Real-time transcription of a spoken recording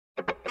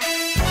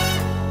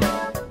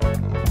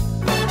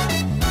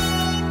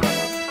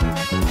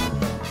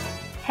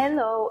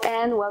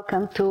and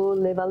welcome to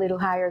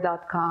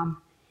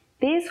livealittlehigher.com.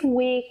 This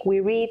week we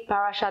read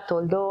Parashat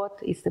Toldot.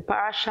 It's the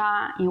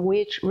parasha in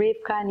which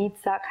Rivka and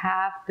Yitzhak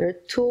have their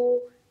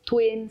two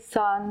twin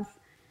sons.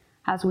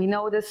 As we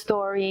know the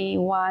story,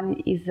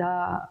 one is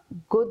a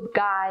good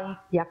guy,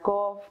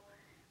 Yaakov.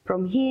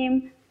 From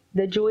him,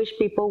 the Jewish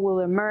people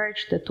will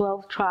emerge, the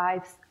 12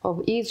 tribes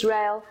of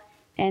Israel.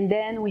 And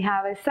then we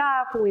have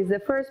Esav, who is the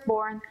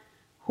firstborn,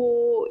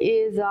 who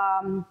is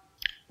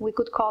we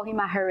could call him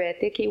a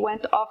heretic. He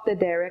went off the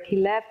derech. He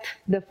left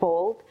the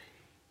fold,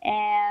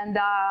 and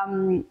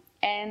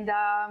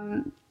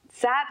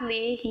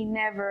sadly, he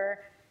never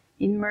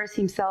immersed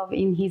himself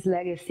in his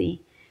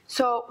legacy.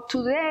 So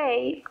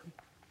today,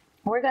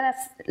 we're gonna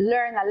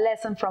learn a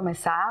lesson from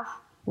Esav.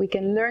 We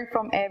can learn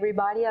from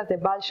everybody, as the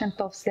Baal Shem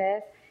Tov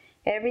says.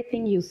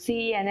 Everything you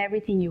see and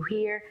everything you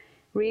hear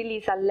really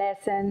is a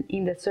lesson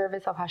in the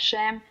service of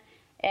Hashem.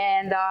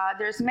 And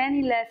there's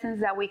many lessons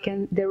that we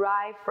can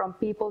derive from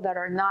people that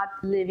are not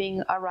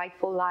living a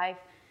rightful life.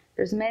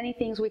 There's many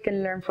things we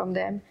can learn from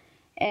them.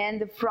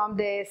 And from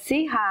the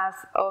Sihas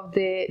of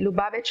the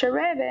Lubavitcher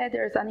Rebbe,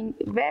 there's a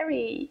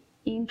very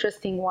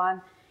interesting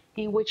one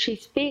in which he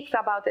speaks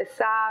about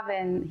Esav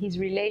and his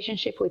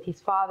relationship with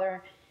his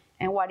father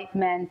and what it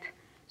meant.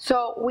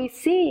 So we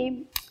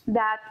see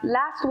that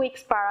last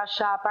week's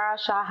Parasha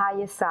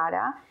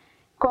Hayesara,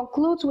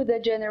 concludes with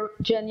the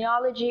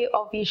genealogy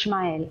of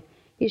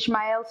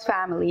Ishmael's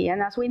family.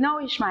 And as we know,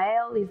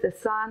 Ishmael is the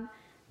son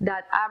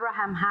that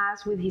Abraham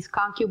has with his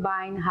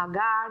concubine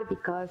Hagar,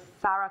 because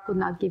Sarah could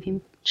not give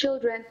him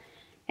children,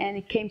 and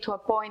it came to a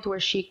point where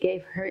she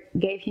gave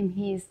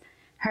him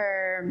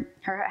her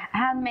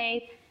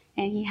handmaid,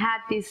 and he had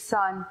this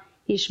son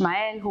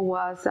Ishmael, who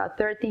was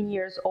 13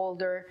 years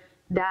older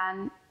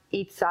than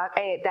Yitzhak,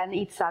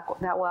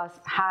 that was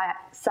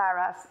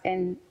Sarah's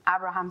and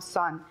Abraham's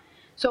son.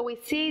 So we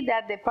see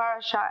that the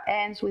parasha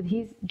ends with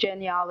his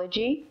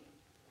genealogy,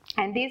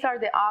 and these are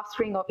the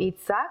offspring of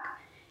Yitzhak.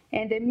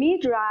 And the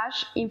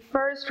Midrash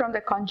infers from the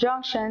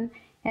conjunction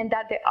and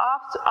that the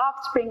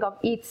offspring of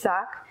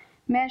Yitzhak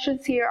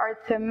mentions here are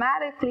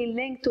thematically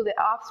linked to the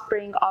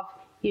offspring of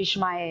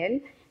Ishmael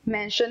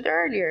mentioned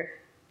earlier.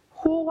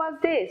 Who was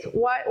this?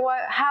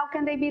 How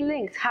can they be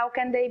linked? How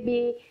can they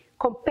be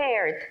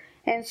compared?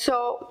 And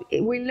so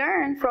we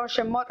learn from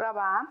Shemot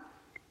Rabbah,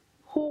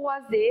 who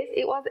was this?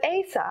 It was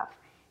Esav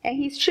and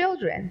his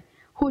children,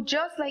 who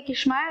just like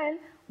Ishmael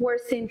were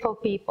sinful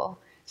people.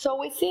 So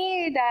we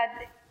see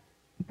that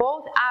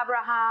both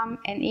Abraham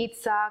and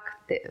Yitzhak,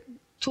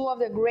 two of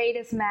the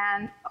greatest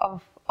men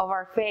of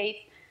our faith,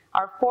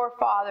 our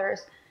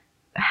forefathers,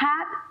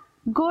 had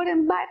good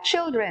and bad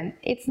children.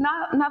 It's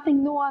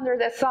nothing new under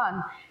the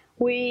sun.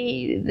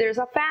 There's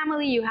a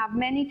family, you have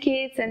many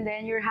kids, and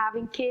then you're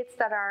having kids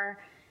that are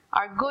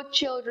good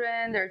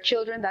children. They're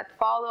children that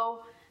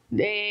follow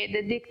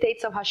the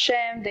dictates of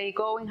Hashem. They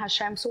go in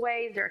Hashem's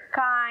ways. They're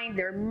kind,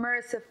 they're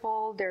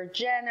merciful, they're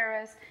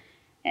generous.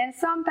 And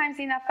sometimes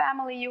in a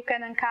family you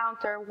can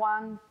encounter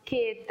one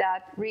kid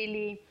that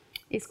really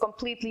is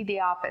completely the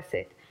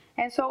opposite.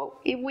 And so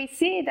if we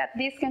see that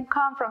this can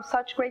come from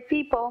such great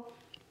people,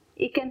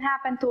 it can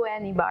happen to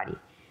anybody.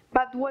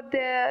 But what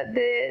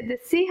the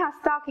Siha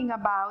is talking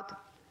about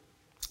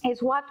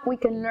is what we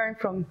can learn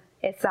from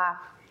Esav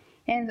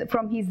and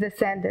from his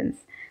descendants.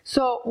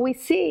 So we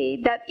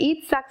see that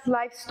Yitzhak's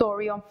life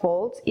story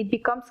unfolds. It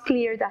becomes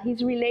clear that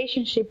his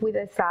relationship with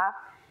Esav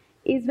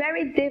is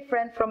very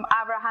different from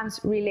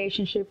Abraham's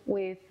relationship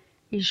with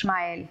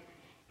Ishmael.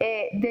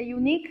 The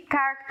unique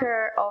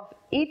character of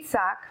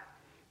Yitzhak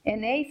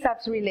and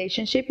Esav's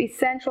relationship is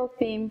central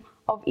theme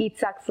of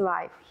Yitzhak's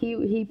life. He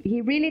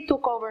really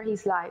took over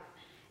his life.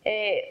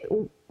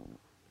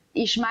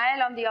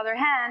 Ishmael, on the other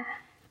hand,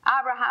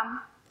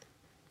 Abraham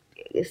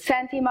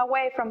sent him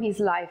away from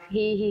his life.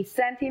 He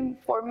sent him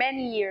for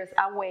many years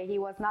away. He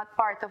was not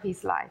part of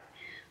his life.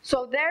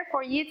 So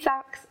therefore,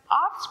 Yitzhak's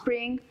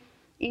offspring,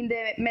 in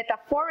the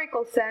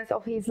metaphorical sense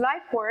of his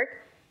life work,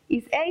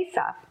 is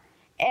Esav.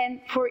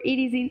 And for it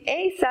is in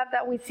Esav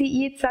that we see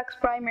Yitzhak's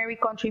primary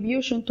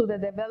contribution to the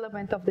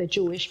development of the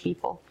Jewish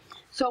people.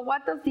 So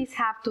what does this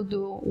have to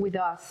do with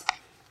us?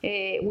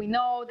 We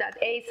know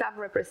that Esav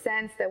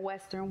represents the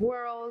Western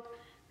world,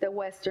 the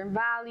Western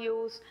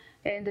values,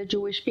 and the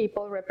Jewish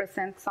people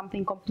represent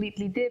something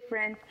completely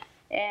different.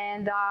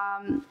 And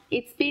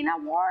it's been a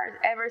war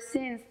ever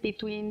since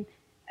between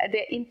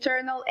the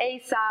internal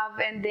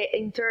Esav and the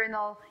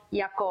internal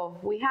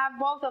Yaakov. We have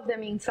both of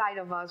them inside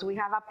of us. We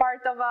have a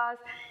part of us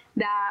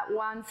that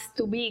wants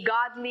to be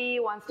godly,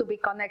 wants to be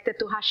connected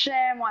to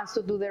Hashem, wants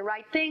to do the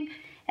right thing.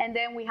 And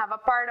then we have a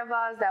part of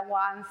us that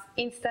wants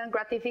instant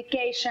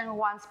gratification,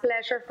 wants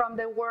pleasure from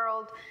the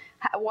world,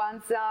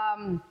 wants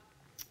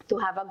to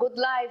have a good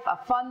life, a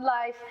fun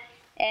life.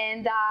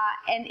 And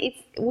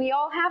we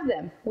all have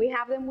them. We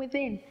have them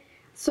within.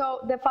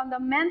 So the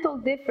fundamental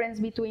difference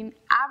between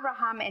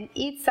Abraham and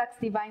Yitzhak's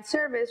divine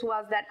service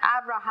was that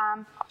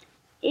Abraham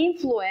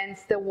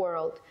influenced the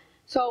world.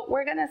 So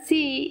we're going to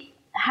see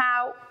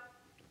how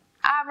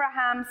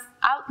Abraham's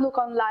outlook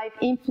on life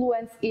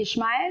influenced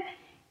Ishmael,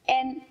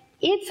 and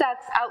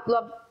Isaac's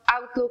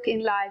outlook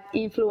in life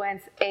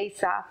influenced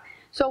Esau.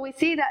 So we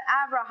see that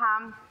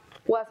Abraham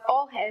was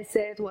all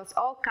hesed, was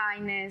all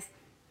kindness.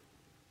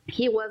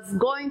 He was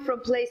going from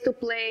place to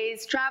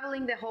place,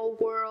 traveling the whole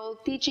world,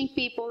 teaching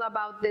people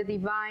about the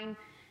divine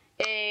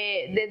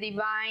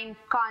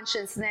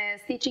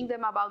consciousness, teaching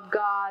them about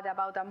God,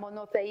 about a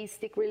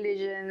monotheistic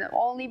religion,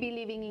 only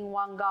believing in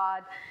one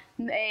God,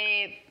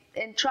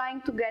 and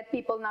trying to get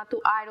people not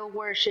to idol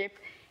worship.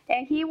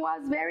 And he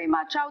was very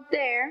much out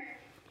there,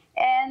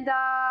 and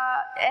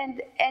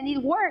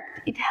it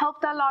worked. It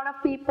helped a lot of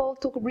people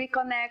to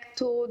reconnect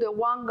to the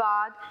one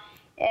God,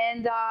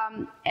 and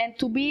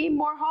to be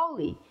more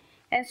holy.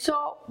 And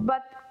so,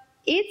 but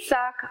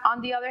Isaac,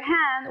 on the other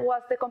hand,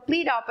 was the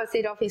complete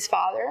opposite of his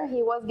father.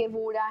 He was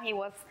Gevura, he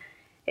was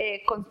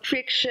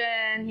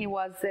constriction, he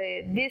was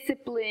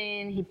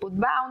discipline, he put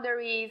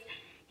boundaries.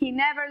 He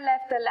never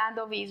left the land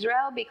of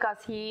Israel because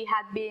he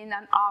had been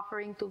an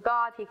offering to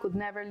God. He could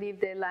never leave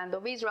the land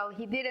of Israel.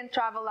 He didn't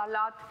travel a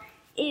lot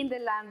in the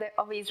land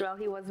of Israel.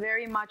 He was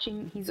very much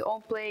in his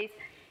own place.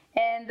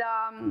 And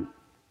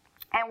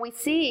we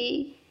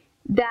see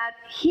that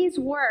his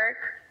work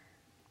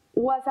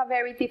was a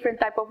very different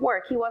type of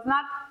work. He was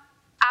not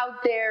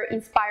out there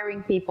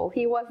inspiring people.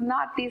 He was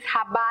not this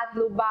Chabad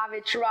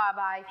Lubavitch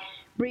rabbi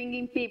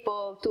bringing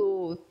people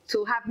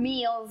to have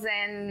meals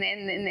and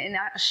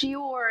a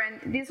shiur,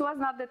 and this was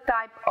not the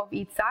type of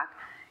Isaac.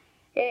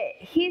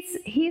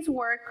 His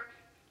work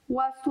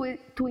was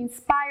to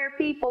inspire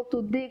people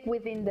to dig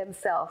within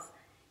themselves.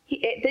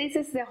 This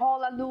is the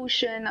whole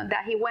allusion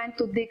that he went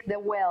to dig the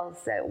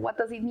wells. What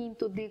does it mean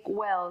to dig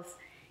wells?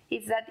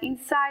 It's that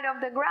inside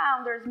of the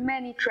ground there's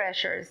many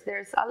treasures.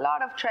 There's a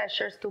lot of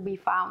treasures to be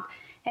found.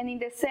 And in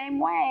the same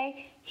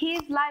way,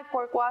 his life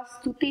work was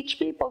to teach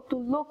people to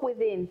look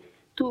within,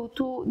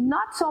 to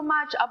not so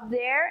much up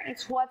there,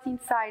 it's what's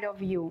inside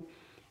of you.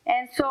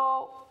 And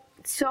so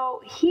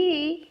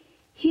Isaac,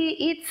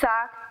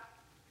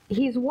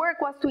 his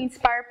work was to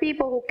inspire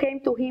people who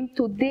came to him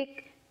to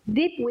dig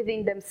deep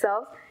within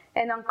themselves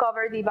and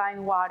uncover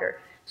divine water.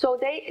 So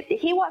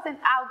he wasn't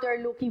out there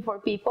looking for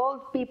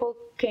people. People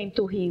came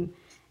to him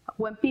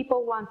when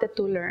people wanted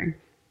to learn.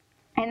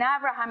 And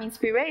Abraham's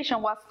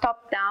inspiration was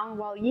top down,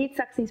 while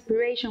Yitzhak's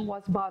inspiration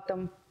was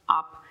bottom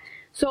up.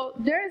 So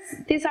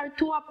these are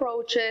two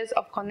approaches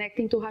of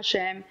connecting to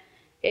Hashem.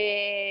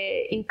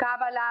 In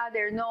Kabbalah,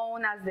 they're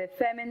known as the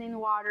feminine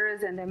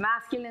waters and the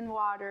masculine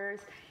waters.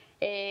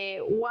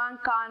 One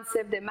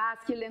concept, the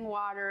masculine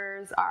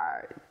waters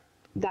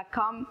that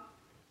come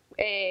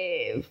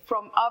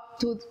from up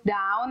to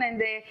down, and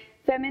the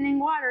feminine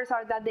waters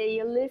are that they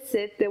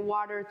elicit the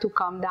water to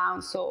come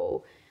down.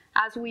 So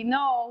as we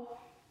know,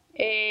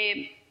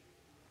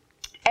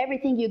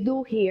 everything you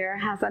do here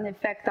has an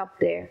effect up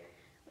there.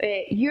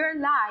 Your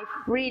life,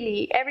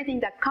 really, everything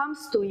that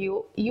comes to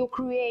you, you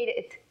create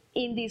it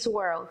in this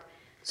world.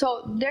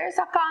 So there's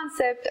a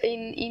concept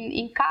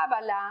in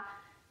Kabbalah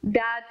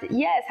that,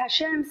 yes,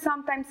 Hashem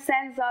sometimes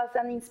sends us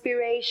an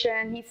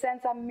inspiration. He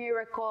sends a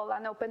miracle,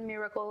 an open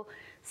miracle.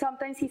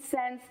 Sometimes he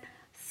sends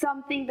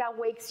something that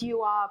wakes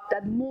you up,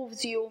 that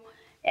moves you.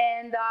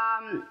 And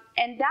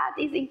that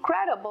is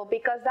incredible,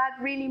 because that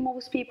really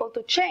moves people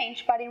to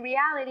change. But in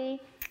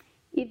reality,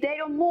 if they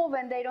don't move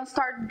and they don't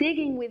start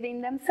digging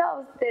within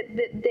themselves,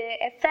 the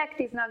effect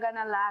is not going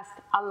to last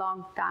a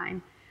long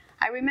time.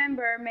 I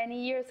remember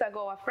many years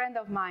ago, a friend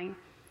of mine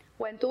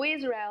went to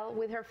Israel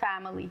with her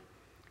family.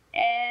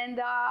 And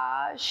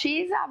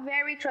she's a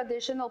very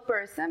traditional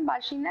person,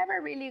 but she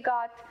never really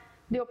got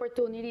the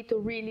opportunity to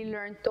really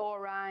learn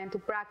Torah and to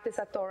practice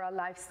a Torah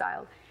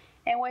lifestyle.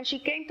 And when she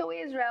came to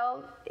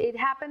Israel, it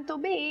happened to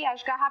be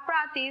Ashgaha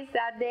Pratis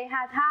that they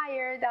had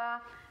hired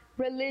a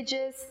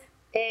religious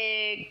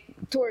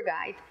tour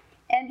guide.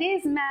 And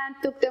this man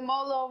took them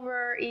all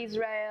over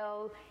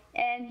Israel,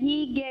 and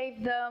he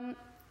gave them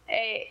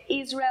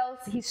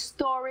Israel's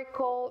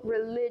historical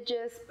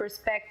religious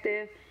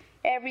perspective.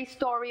 Every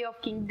story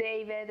of King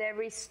David,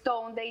 every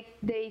stone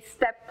they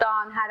stepped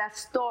on had a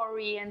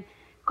story and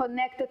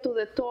connected to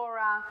the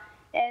Torah.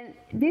 And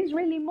this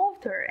really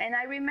moved her. And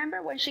I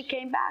remember when she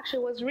came back, she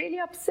was really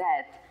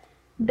upset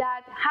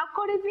that how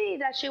could it be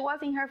that she was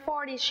in her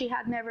 40s, she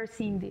had never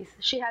seen this.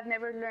 She had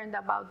never learned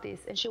about this,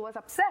 and she was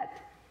upset.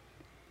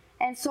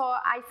 And so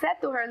I said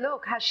to her,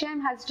 look,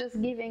 Hashem has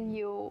just given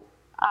you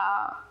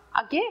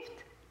a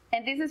gift.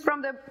 And this is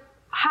from the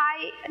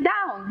high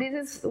down. This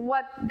is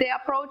what the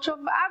approach of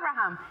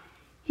Abraham.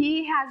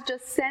 He has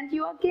just sent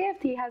you a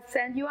gift. He has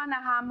sent you an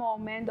aha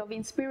moment of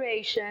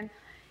inspiration.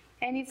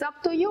 And it's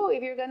up to you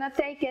if you're going to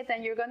take it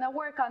and you're going to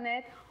work on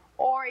it,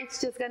 or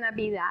it's just going to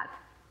be that.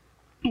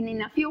 And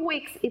in a few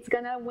weeks, it's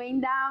going to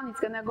wane down, it's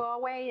going to go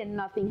away, and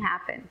nothing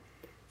happened.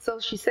 So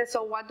she said,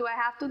 so what do I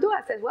have to do?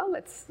 I said, well,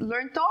 let's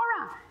learn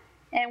Torah.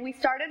 And we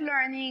started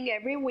learning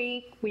every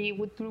week. We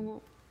would do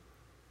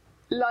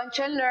lunch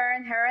and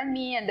learn, her and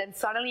me, and then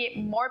suddenly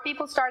more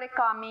people started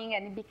coming,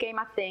 and it became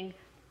a thing.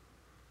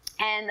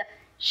 And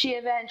she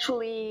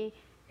eventually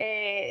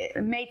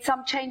made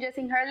some changes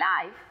in her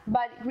life,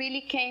 but it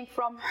really came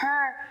from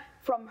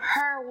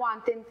her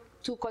wanting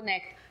to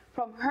connect,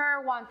 from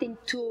her wanting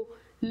to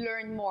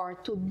learn more,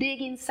 to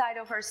dig inside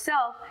of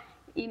herself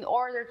in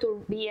order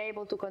to be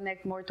able to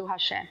connect more to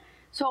Hashem.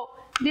 So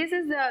this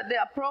is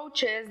the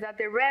approaches that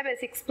the Rebbe is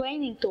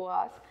explaining to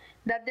us,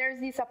 that there's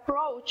this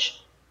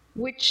approach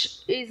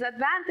which is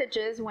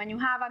advantages when you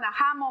have an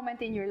aha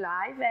moment in your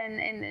life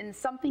and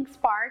something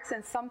sparks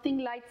and something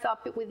lights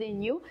up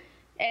within you,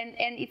 and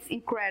it's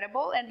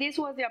incredible. And this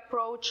was the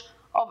approach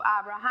of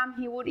Abraham.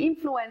 He would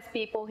influence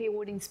people, he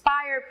would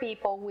inspire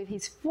people with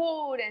his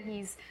food and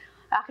his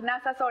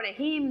Achnasas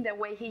Orehim, the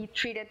way he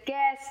treated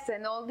guests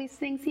and all these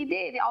things he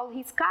did, all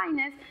his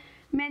kindness.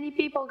 Many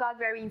people got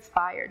very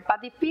inspired.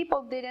 But if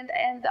people didn't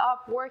end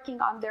up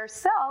working on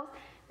themselves,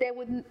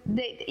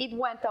 it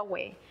went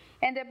away.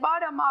 And the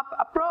bottom-up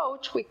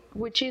approach,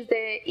 which is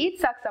the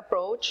Yitzhak's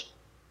approach,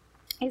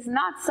 is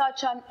not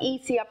such an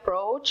easy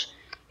approach.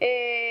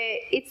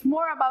 It's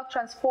more about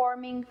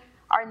transforming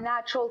our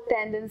natural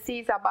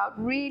tendencies, about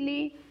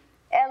really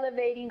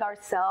elevating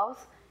ourselves,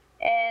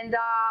 and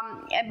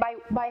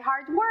by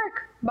hard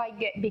work, by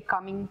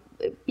becoming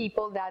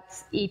people that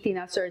eat in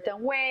a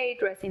certain way,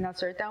 dress in a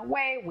certain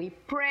way, we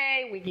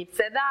pray, we give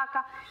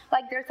tzedakah.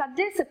 Like there's a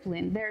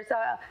discipline, there's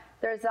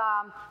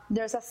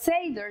a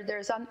seder,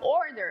 there's an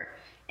order,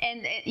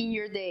 and in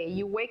your day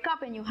you wake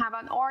up and you have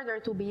an order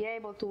to be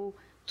able to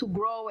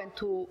grow and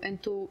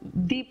to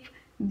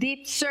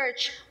deep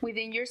search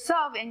within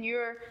yourself and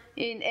your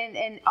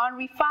and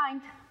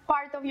unrefined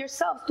part of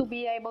yourself to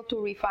be able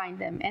to refine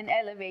them and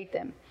elevate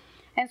them.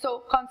 And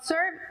so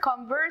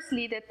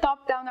conversely, the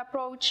top-down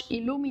approach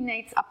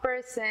illuminates a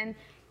person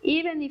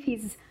even if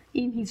he's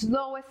in his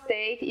lowest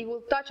state. It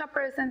will touch a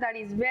person that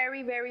is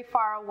very, very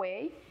far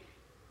away.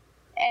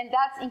 And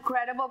that's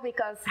incredible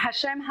because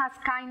Hashem has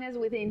kindness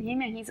within him,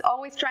 and he's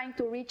always trying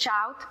to reach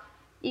out,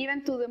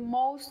 even to the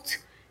most,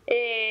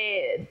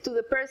 to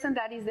the person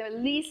that is the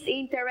least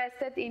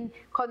interested in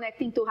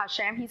connecting to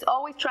Hashem. He's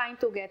always trying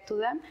to get to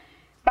them.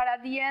 But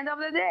at the end of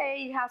the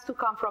day, it has to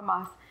come from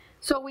us.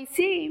 So we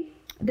see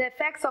the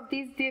effects of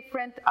these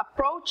different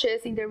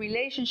approaches in the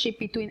relationship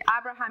between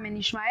Abraham and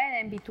Ishmael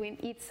and between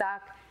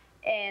Yitzhak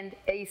and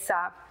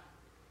Esav.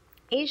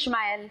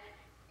 Ishmael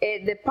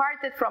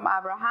departed from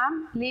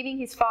Abraham, leaving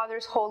his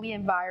father's holy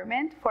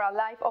environment for a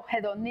life of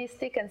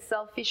hedonistic and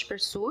selfish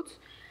pursuits.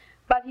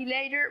 But he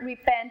later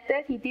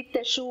repented, he did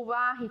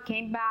teshuvah, he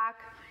came back,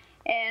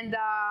 and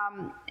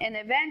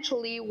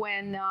eventually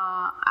when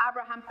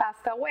Abraham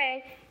passed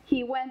away,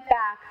 he went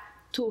back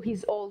to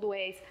his old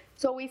ways.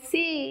 So we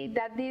see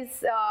that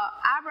this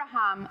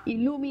Abraham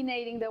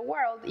illuminating the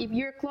world, if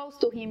you're close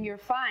to him, you're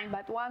fine.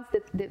 But once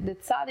the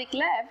tzaddik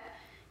left,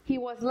 he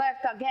was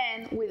left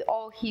again with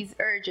all his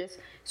urges.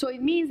 So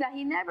it means that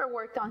he never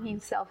worked on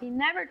himself. He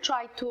never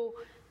tried to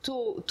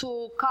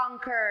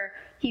conquer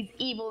his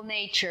evil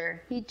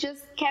nature. He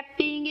just kept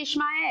being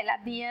Ishmael.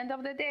 At the end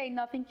of the day,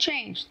 nothing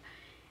changed.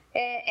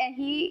 And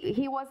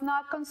he was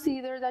not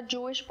considered a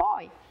Jewish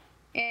boy.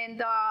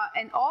 And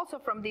also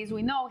from this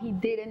we know he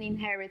didn't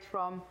inherit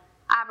from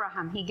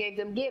Abraham. He gave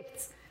them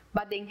gifts,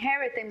 but the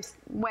inheritance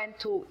went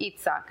to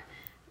Yitzhak.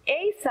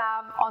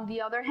 Esav, on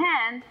the other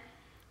hand,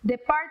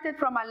 departed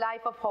from a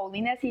life of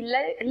holiness. He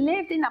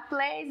lived in a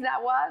place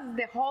that was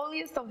the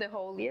holiest of the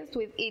holiest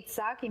with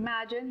Yitzhak.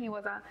 Imagine, he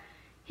was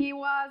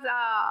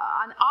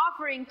an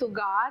offering to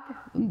God.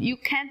 You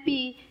can't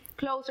be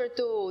closer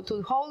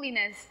to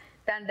holiness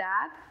than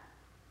that.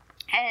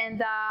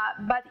 And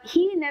but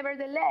he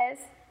nevertheless,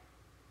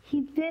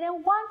 he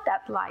didn't want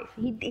that life.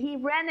 He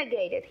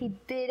renegated. He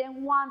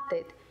didn't want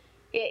it.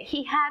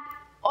 He had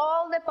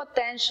all the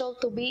potential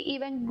to be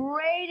even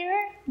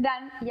greater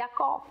than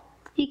Yaakov.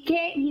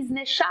 His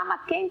neshama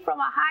came from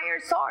a higher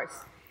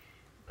source.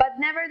 But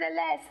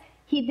nevertheless,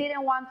 he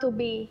didn't want to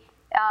live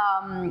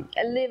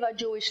a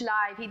Jewish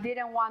life. He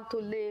didn't want to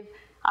live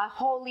a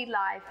holy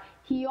life.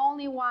 He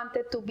only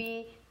wanted to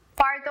be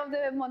part of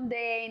the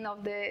mundane,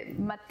 of the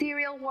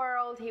material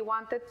world. He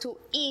wanted to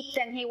eat,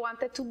 and he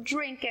wanted to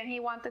drink, and he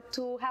wanted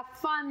to have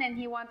fun, and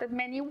he wanted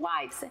many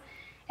wives.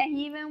 And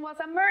he even was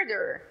a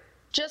murderer,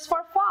 just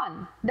for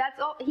fun. That's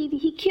all.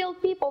 He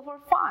killed people for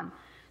fun.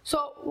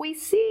 So we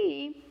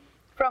see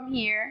from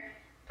here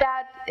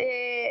that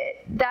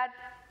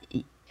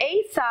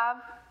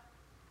Esav,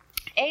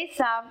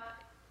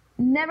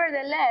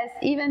 nevertheless,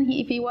 even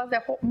if he was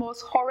the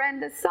most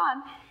horrendous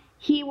son,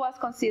 he was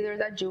considered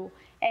a Jew.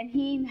 And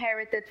he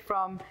inherited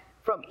from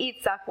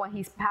Yitzhak when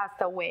he passed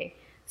away.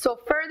 So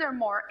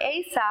furthermore,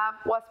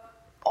 Esav was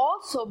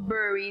also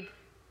buried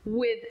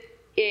with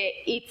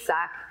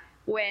Yitzhak.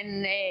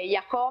 When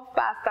Yaakov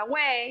passed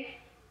away,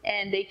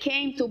 and they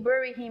came to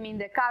bury him in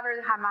the Kaver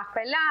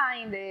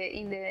HaMachpelah,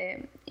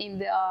 in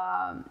the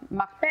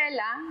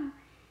Machpelah,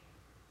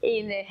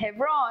 in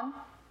Hebron,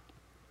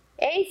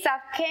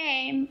 Esav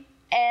came.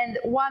 And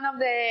one of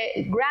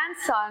the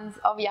grandsons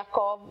of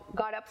Yaakov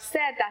got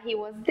upset that he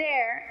was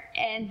there,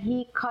 and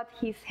he cut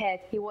his head.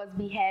 He was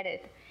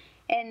beheaded.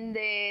 And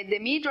the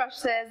Midrash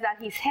says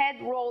that his head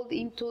rolled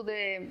into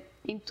the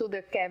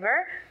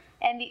kever,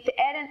 and it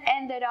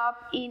ended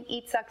up in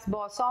Yitzhak's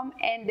bosom,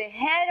 and the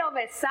head of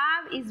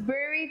Esav is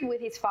buried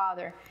with his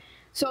father.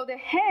 So the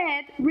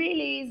head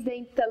really is the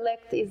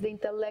intellect, is the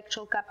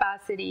intellectual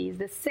capacity, is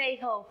the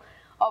seichel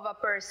of a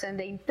person,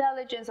 the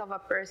intelligence of a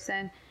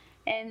person.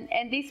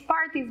 And this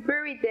part is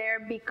buried there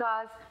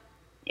because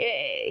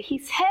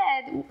his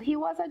head, he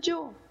was a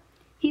Jew.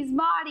 His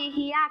body,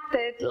 he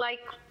acted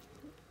like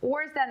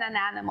worse than an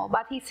animal,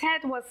 but his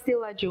head was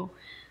still a Jew.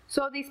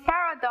 So this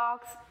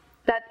paradox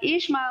that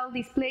Ishmael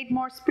displayed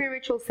more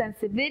spiritual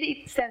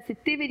sensitivity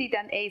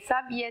than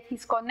Esav, yet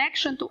his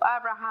connection to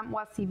Abraham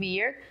was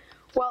severed,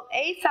 while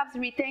Esav's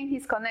retained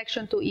his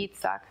connection to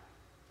Yitzhak.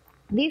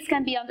 This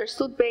can be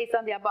understood based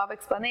on the above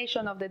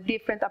explanation of the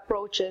different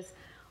approaches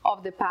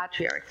of the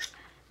patriarchs.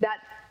 That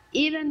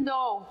even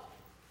though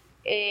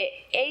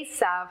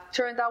Esav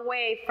turned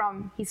away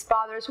from his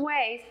father's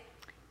ways,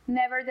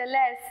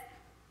 nevertheless,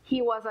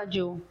 he was a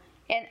Jew.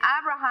 And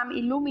Abraham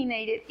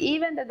illuminated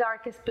even the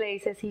darkest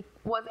places. He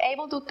was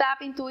able to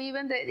tap into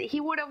he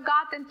would have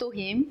gotten to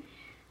him.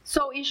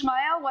 So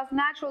Ishmael was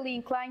naturally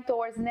inclined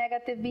towards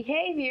negative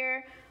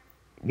behavior.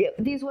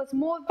 This was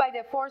moved by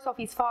the force of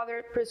his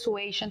father's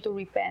persuasion to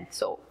repent.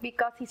 So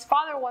because his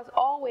father was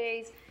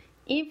always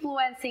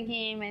influencing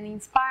him and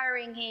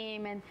inspiring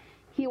him, and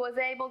he was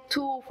able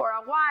to, for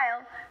a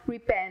while,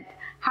 repent.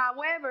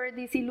 However,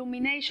 this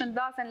illumination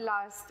doesn't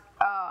last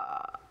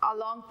a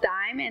long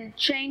time, and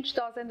change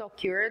doesn't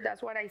occur.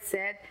 That's what I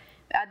said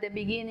at the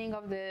beginning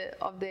of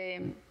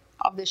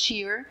the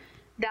shir,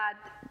 that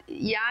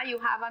yeah, you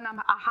have an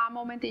aha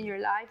moment in your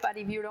life, but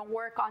if you don't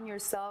work on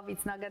yourself,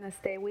 it's not going to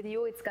stay with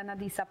you, it's going to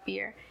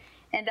disappear.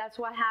 And that's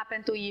what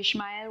happened to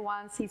Ishmael.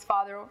 Once his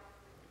father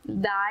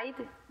died,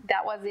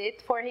 that was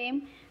it for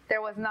him.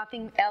 There was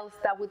nothing else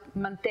that would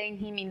maintain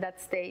him in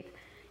that state.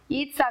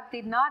 Yitzhak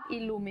did not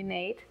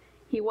illuminate.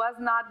 He was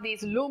not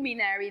this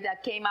luminary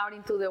that came out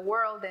into the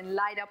world and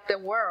light up the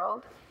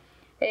world.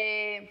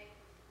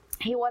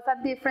 He was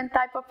a different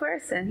type of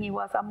person. He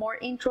was a more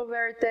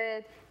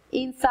introverted,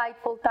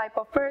 insightful type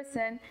of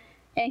person,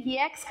 and he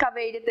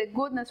excavated the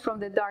goodness from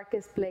the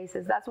darkest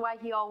places. That's why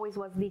he always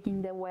was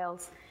digging the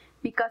wells,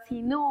 because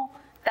he knew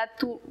that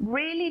to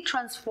really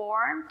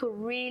transform, to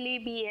really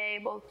be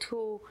able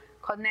to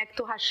connect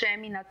to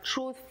Hashem in a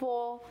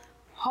truthful,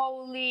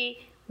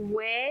 holy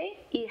way,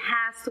 it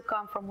has to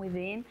come from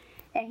within.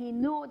 And he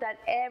knew that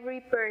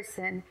every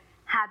person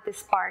had the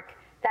spark,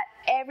 that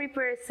every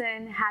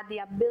person had the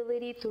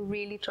ability to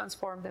really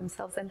transform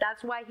themselves. And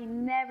that's why he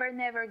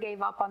never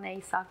gave up on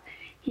Esav.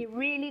 He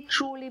really,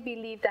 truly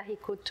believed that he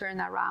could turn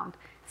around.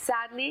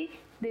 Sadly,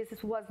 this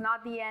was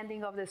not the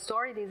ending of the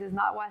story. This is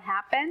not what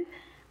happened.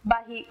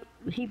 But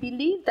he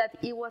believed that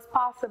it was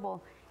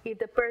possible if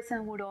the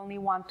person would only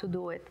want to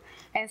do it.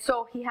 And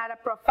so he had a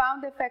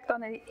profound effect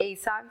on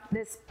Esav,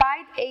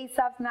 despite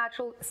Esav's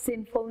natural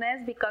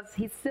sinfulness, because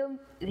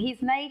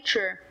his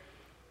nature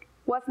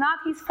was not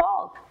his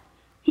fault.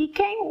 He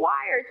came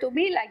wired to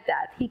be like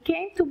that. He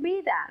came to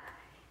be that.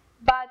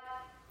 But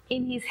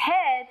in his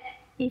head,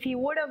 if he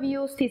would have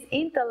used his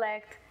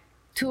intellect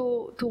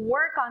to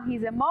work on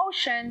his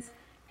emotions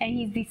and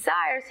his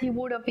desires, he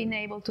would have been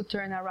able to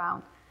turn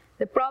around.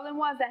 The problem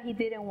was that he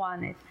didn't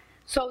want it.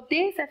 So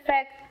this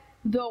effect,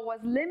 though, was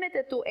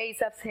limited to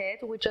Esav's head,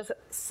 which was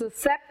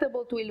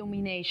susceptible to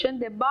illumination.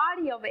 The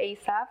body of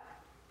Esav,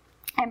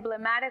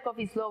 emblematic of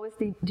his lowest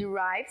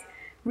derives,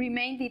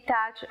 remained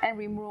detached and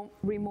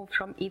removed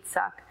from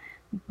Yitzhak.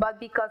 But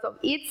because of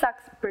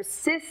Yitzhak's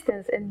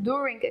persistence,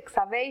 enduring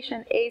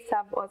excavation,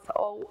 Esav was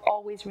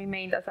always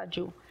remained as a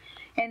Jew,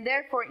 and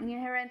therefore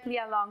inherently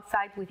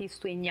alongside with his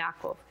twin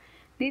Yaakov.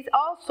 This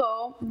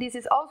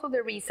is also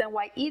the reason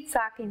why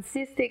Yitzhak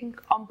insisting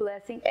on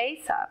blessing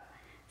Esav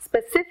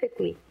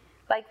specifically.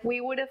 Like we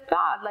would have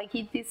thought, like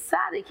he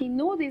decided, he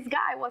knew this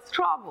guy was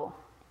trouble.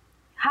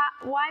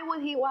 Why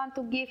would he want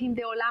to give him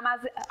the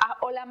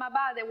Olam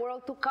Haba, the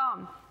world to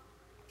come,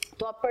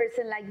 to a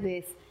person like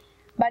this?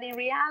 But in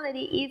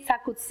reality,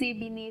 Yitzhak could see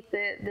beneath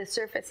the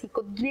surface. He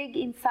could dig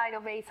inside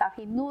of Esav.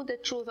 He knew the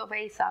truth of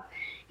Esav.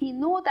 He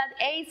knew that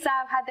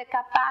Esav had the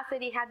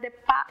capacity, had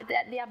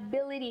the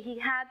ability, he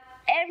had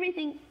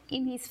everything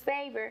in his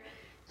favor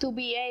to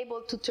be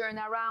able to turn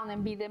around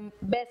and be the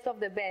best of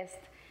the best.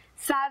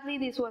 Sadly,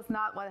 this was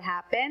not what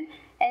happened,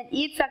 and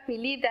Yitzhak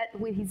believed that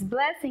with his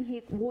blessing,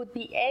 he would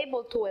be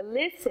able to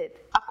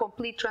elicit a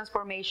complete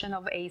transformation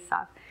of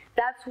Esav.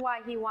 That's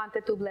why he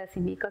wanted to bless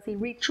him, because he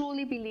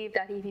truly believed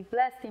that if he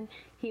blessed him,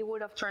 he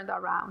would have turned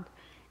around.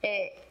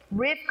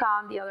 Rivka,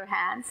 on the other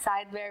hand,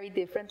 sighed very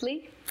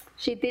differently.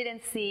 She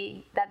didn't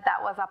see that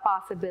that was a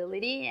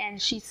possibility,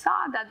 and she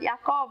saw that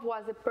Yaakov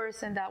was a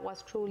person that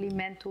was truly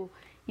meant to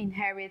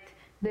inherit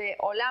the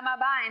Olam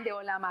Haba and the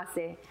Olam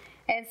Hazeh.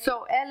 And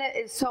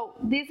so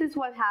this is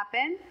what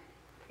happened.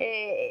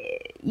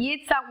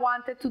 Yitzhak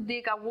wanted to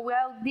dig a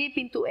well deep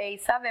into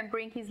Esav and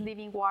bring his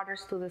living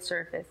waters to the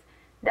surface.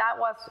 That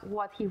was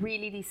what he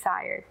really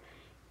desired.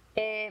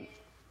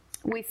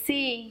 We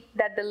see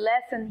that the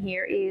lesson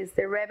here is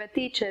the Rebbe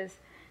teaches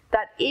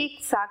that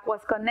Isaac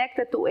was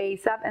connected to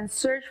Esav and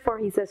searched for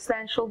his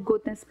essential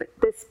goodness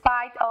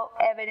despite all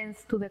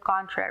evidence to the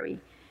contrary.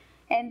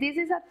 And this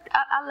is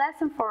a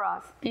lesson for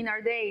us in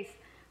our days.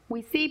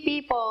 We see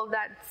people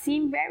that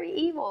seem very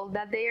evil,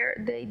 that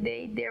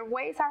their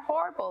ways are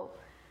horrible.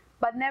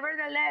 But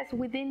nevertheless,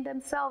 within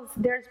themselves,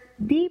 there's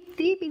deep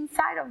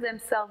inside of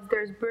themselves,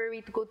 there's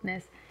buried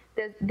goodness.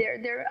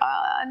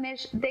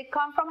 They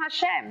come from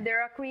Hashem.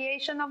 They're a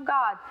creation of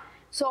God.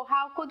 So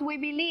how could we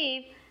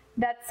believe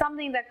that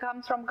something that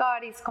comes from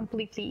God is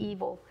completely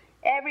evil?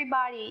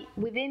 Everybody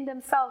within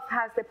themselves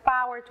has the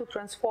power to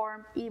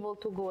transform evil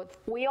to good.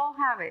 We all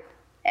have it.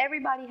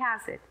 Everybody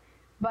has it.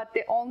 But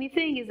the only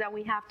thing is that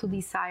we have to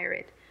desire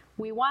it.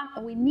 We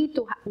need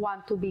to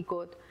want to be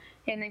good.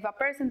 And if a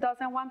person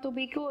doesn't want to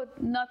be good,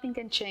 nothing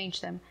can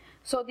change them.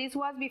 So this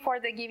was before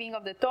the giving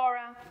of the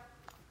Torah,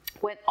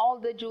 when all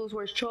the Jews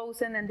were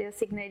chosen and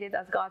designated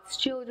as God's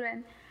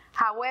children.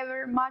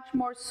 However, much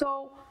more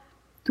so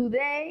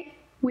today,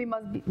 we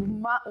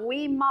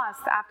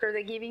must, after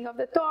the giving of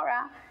the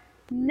Torah,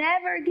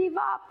 never give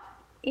up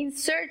in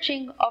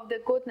searching of the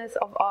goodness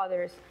of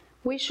others.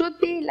 We should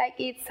be like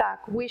Isaac.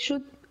 We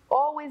should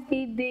always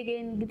be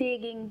digging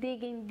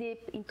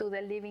deep into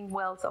the living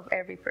wells of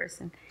every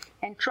person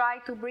and try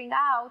to bring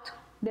out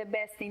the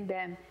best in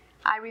them.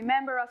 I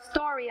remember a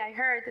story I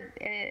heard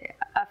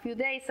a few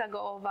days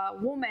ago of a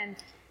woman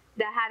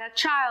that had a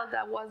child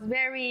that was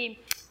very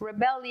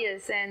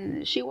rebellious,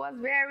 and she was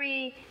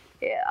very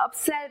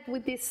upset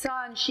with this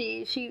son.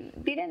 She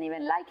didn't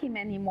even like him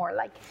anymore.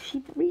 Like,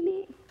 she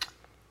really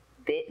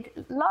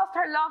lost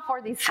her love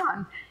for this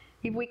son,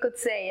 if we could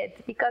say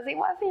it, because he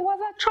was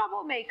a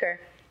troublemaker.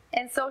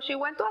 And so she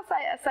went to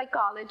a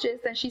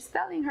psychologist, and she's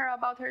telling her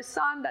about her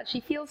son, that she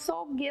feels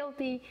so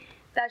guilty,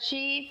 that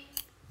she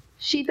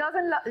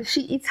doesn't love,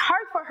 it's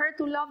hard for her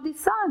to love this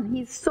son.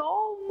 He's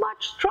so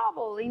much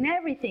trouble in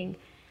everything.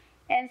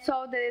 And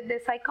so the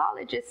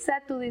psychologist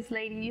said to this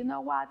lady, you know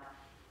what?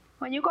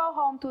 When you go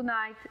home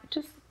tonight,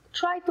 just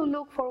try to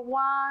look for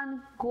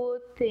one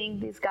good thing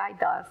this guy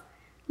does.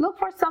 Look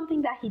for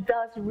something that he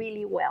does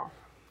really well.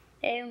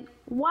 And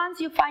once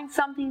you find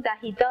something that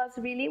he does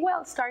really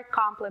well, start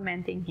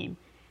complimenting him.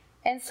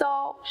 And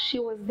so she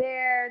was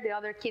there. The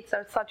other kids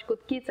are such good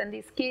kids, and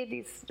this kid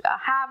is a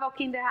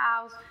havoc in the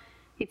house.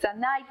 It's a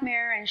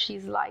nightmare, and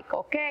she's like,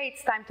 okay,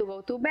 it's time to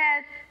go to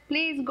bed.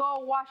 Please go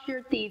wash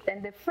your teeth.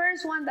 And the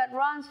first one that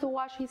runs to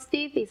wash his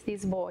teeth is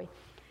this boy.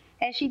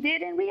 And she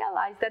didn't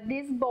realize that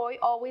this boy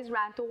always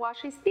ran to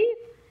wash his teeth.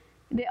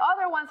 The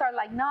other ones are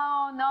like, no,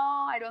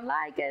 I don't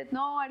like it.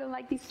 No, I don't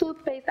like this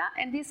toothpaste.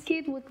 And this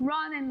kid would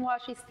run and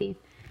wash his teeth.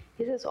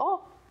 He says,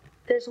 oh,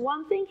 there's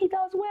one thing he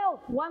does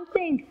well, one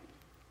thing.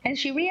 And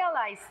she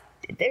realized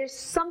there's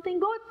something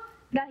good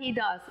that he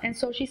does. And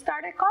so she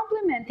started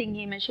complimenting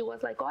him, and she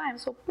was like, oh, I'm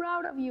so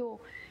proud of you.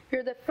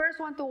 You're the first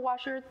one to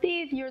wash your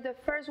teeth. You're the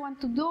first one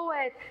to do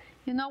it.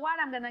 You know what?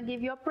 I'm going to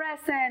give you a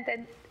present.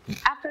 And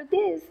after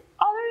this,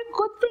 other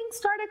good things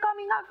started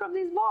coming out from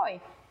this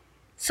boy.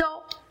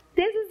 So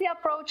this is the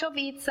approach of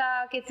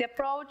Isaac. It's the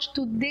approach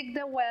to dig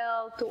the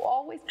well, to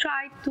always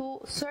try to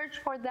search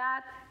for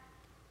that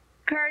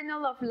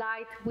kernel of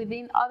light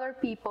within other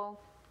people,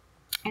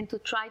 and to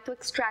try to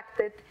extract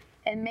it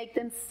and make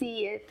them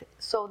see it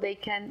so they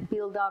can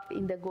build up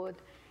in the good.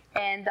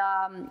 And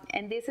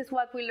this is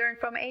what we learned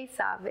from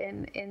Esav.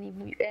 And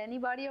if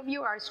anybody of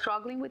you are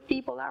struggling with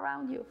people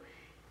around you,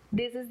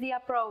 this is the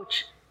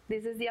approach.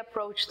 This is the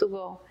approach to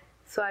go.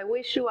 So I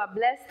wish you a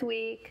blessed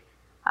week.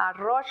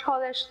 Rosh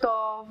Chodesh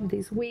Tov.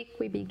 This week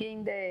we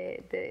begin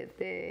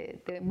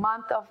the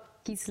month of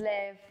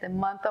Kislev, the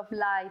month of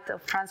light,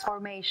 of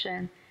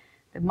transformation,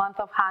 the month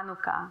of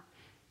Hanukkah,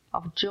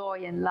 of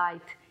joy and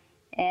light.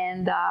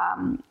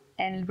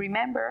 And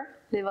remember,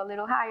 live a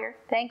little higher.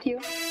 Thank you.